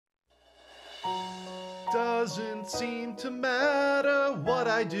doesn't seem to matter what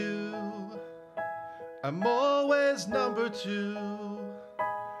I do. I'm always number two.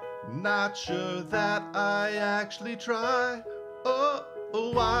 Not sure that I actually try. Oh,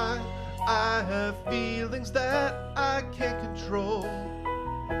 why? I have feelings that I can't control.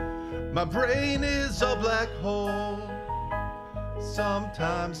 My brain is a black hole.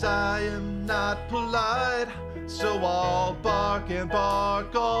 Sometimes I am not polite, so I'll bark and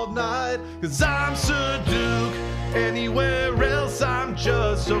bark all night. 'Cause I'm Sir Duke, anywhere else I'm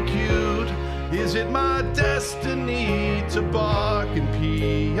just so cute. Is it my destiny to bark and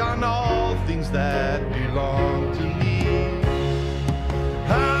pee on all things that belong to me?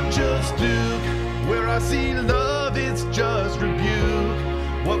 I'm just Duke, where I see love it's just rebuke.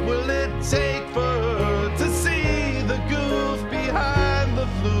 What will it take for